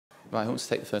Right, who wants to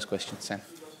take the first question? Sam.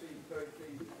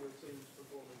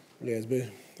 Yes, but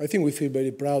I think we feel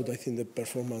very proud. I think the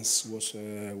performance was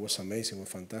amazing, was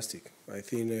fantastic. I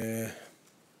think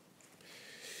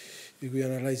if we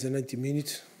analyze the 90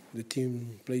 minutes, the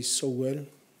team plays so well.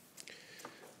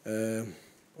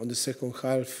 On the second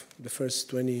half, the first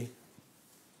 20,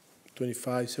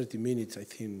 25, 30 minutes, I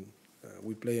think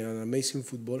we play an amazing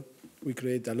football. We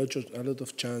create a lot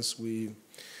of chance.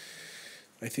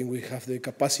 I think we have the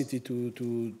capacity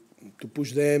to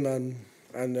push them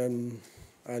and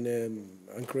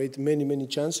create many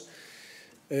chances.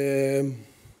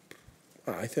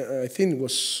 I think it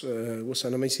was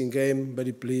an amazing game.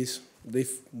 Very pleased.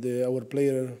 Our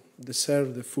player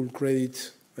deserved the full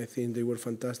credit. I think they were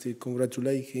fantastic.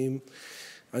 Congratulate him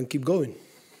and keep going.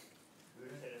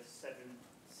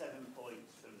 Seven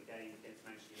points from the game against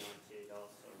Manchester United,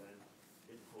 Arsenal and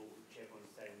Liverpool, which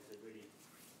everyone's saying was a really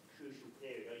crucial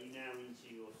period. Are you now into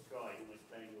your stride, almost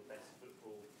playing your best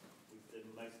football with the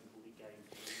most important games?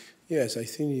 Yes, I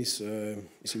think it's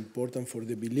important for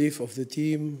the belief of the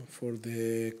team, for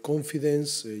the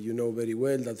confidence. You know very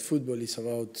well that football is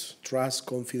about trust,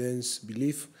 confidence,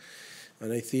 belief.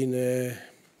 And I think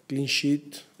clean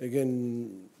sheet,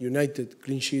 again, United,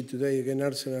 clean sheet today, again,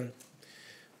 Arsenal.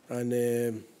 And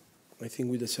I think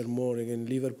we deserve more, again,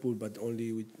 Liverpool, but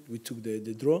only we took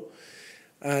the draw.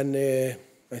 And I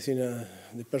think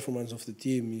the performance of the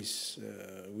team is,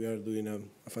 we are doing a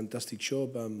fantastic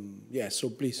job. Yeah, so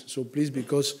pleased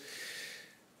because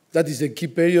that is the key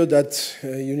period that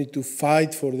you need to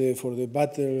fight for the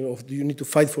battle of. You need to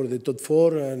fight for the top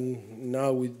four, and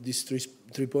now with these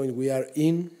three points, we are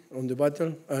on the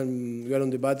battle, and we are on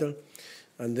the battle.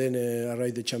 And then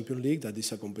arrive the Champions League. That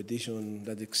is a competition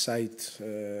that excites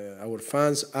our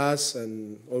fans, us,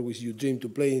 and always you dream to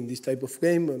play in this type of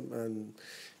game. And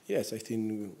yes, I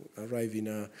think arrive in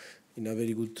a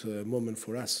very good moment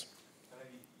for us.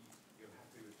 You're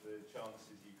happy with the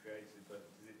chances you created, but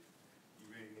you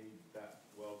really need that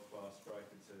world-class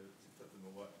striker to put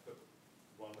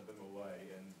one of them away,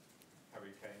 and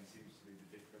Harry Kane seems to be the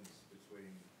difference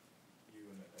between you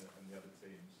and the other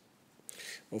teams.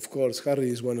 Of course, Harry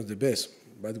is one of the best,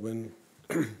 but when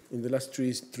in the last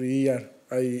three years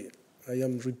I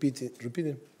am repeating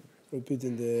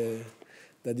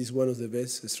that is one of the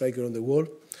best striker on the world.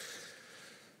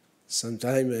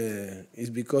 Sometimes it's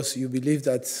because you believe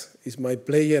that it's my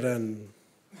player,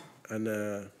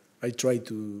 and I try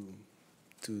to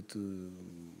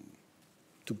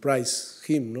prize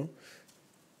him. No,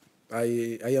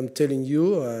 I am telling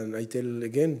you, and I tell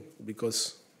again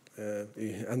because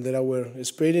under our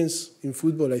experience in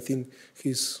football, I think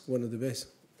he's one of the best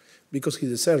because he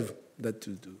deserves that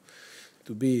to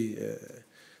be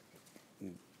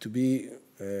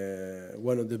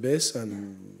one of the best,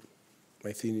 and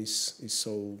I think it's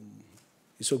so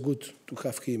good to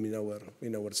have him in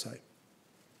our side.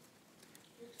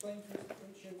 Explain to us,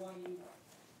 Mauricio,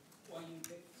 why you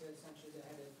picked Sanchez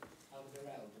ahead of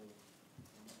Alvarez?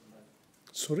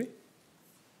 Sorry? Can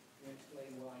you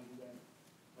explain why you didn't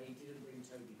bring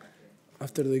Toby back in?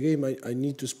 After the game, I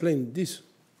need to explain this.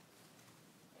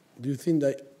 Do you think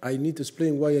that I need to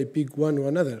explain why I pick one or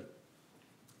another?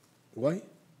 Why?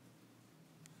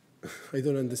 I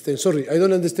don't understand. Sorry, I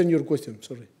don't understand your question.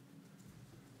 Sorry.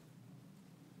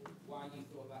 Why you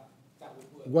thought that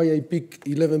would work? Why I pick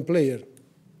 11 player?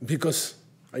 Because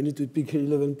I need to pick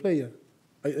 11 player.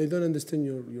 I don't understand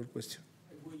your question.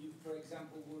 Were you, for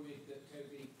example, worried that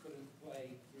Toby couldn't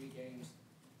play 3 games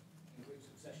in quick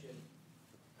succession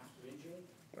after injury?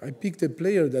 I picked the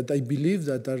player that I believe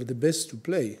that are the best to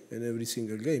play in every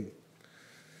single game.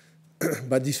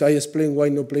 But if I explain why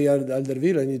not play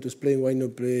Alderweireld, I need to explain why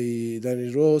not play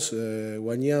Danny Rose,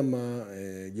 Wanyama,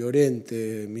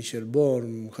 Llorente, Michel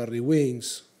Bourne, Harry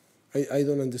Winks. I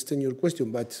don't understand your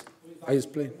question, but I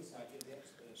explain.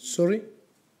 Sorry?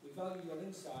 We value your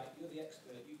insight. You're the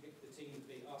expert. You pick the team to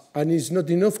beat us. And it's not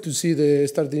enough to see the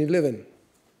starting 11. I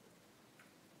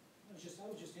was just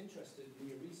interested in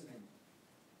your reasoning.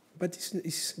 But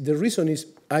the reason is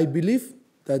I believe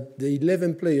that the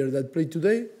 11 players that played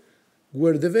today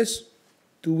were the best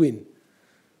to win.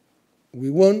 We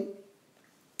won.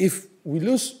 If we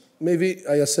lose, maybe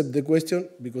I accept the question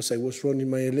because I was wrong in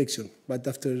my election. But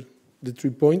after the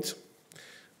 3 points,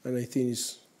 and I think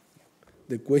it's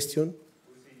the question.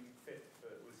 Was he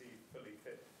fully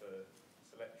fit for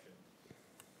selection?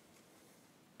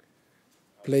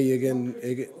 Play again.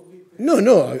 No,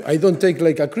 I don't take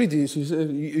like a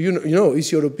criticism. You know,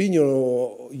 it's your opinion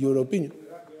or your opinion.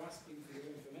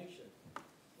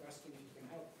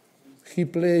 He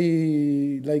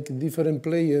play like different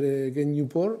player against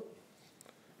Newport,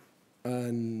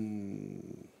 and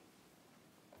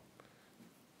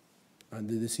and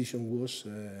the decision was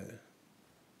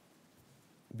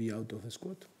be out of the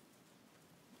squad.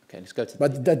 Okay, let's go to.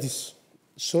 But that is,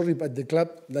 sorry, but the club,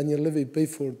 Daniel Levy, paid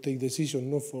for take decision,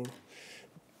 not for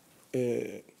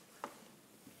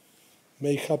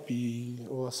make happy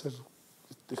o hacer,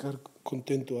 dejar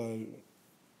contento a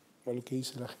lo que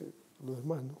dice los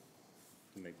demás, ¿no?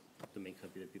 To make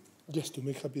happy the people. Yes, to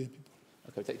make happy the people.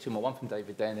 Okay, we'll take two more. One from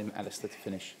David there and then Alistair to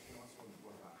finish.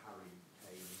 One about Harry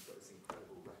Kane. He's got this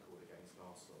incredible record against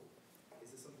Arsenal.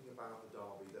 Is there something about the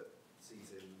derby that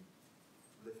sees him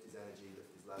lift his energy,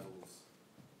 lift his levels?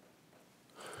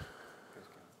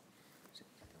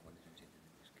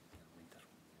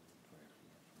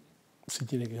 Sí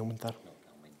tiene que aumentar.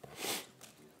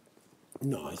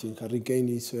 No, I think Harry Kane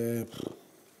is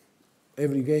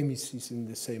every game is in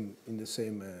the same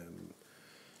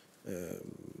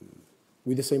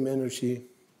with the same energy.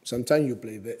 Sometimes you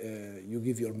play, you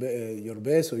give your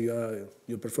best, or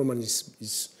your performance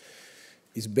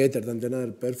is better than the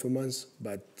other performance.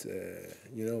 But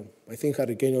you know, I think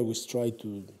Harry Kane always try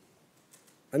to,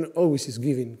 and always is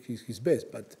giving his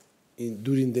best. But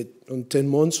during the 10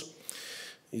 months,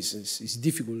 it's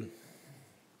difficult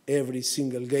every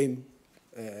single game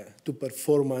to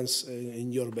performance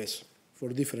in your best for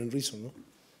different reasons. No?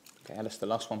 Okay, Alistair,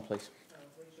 last one, please. He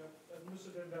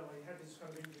had his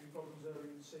kind of injury problems early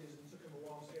in the season. It took him a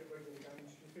while to get regular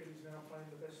games. Do you feel he's now playing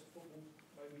the best football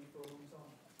maybe for a long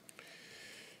time?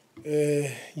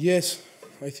 Yes,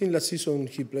 I think last season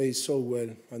he played so well,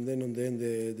 and then on the end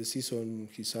of the season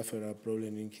he suffered a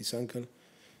problem in his ankle,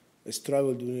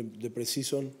 struggled during the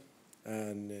pre-season,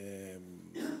 and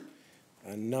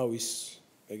now he's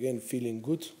again feeling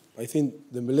good. I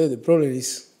think the problem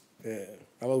is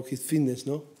about his fitness,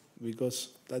 no, because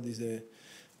that is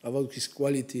about his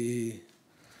quality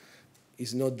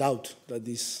is no doubt. That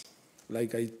is,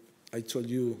 like I told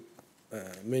you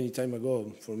many time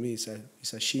ago, for me he's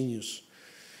a genius.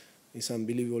 He's an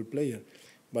unbelievable player.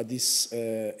 But it's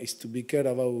to be care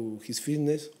about his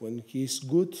fitness when he's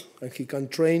good and he can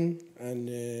train and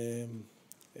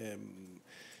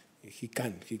he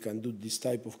can do this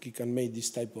type of, he can make this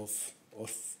type of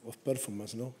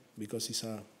performance, no? Because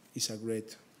he's a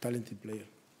great talented player.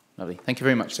 Lovely. Thank you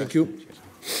very much. Thank you.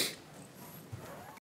 Cheers.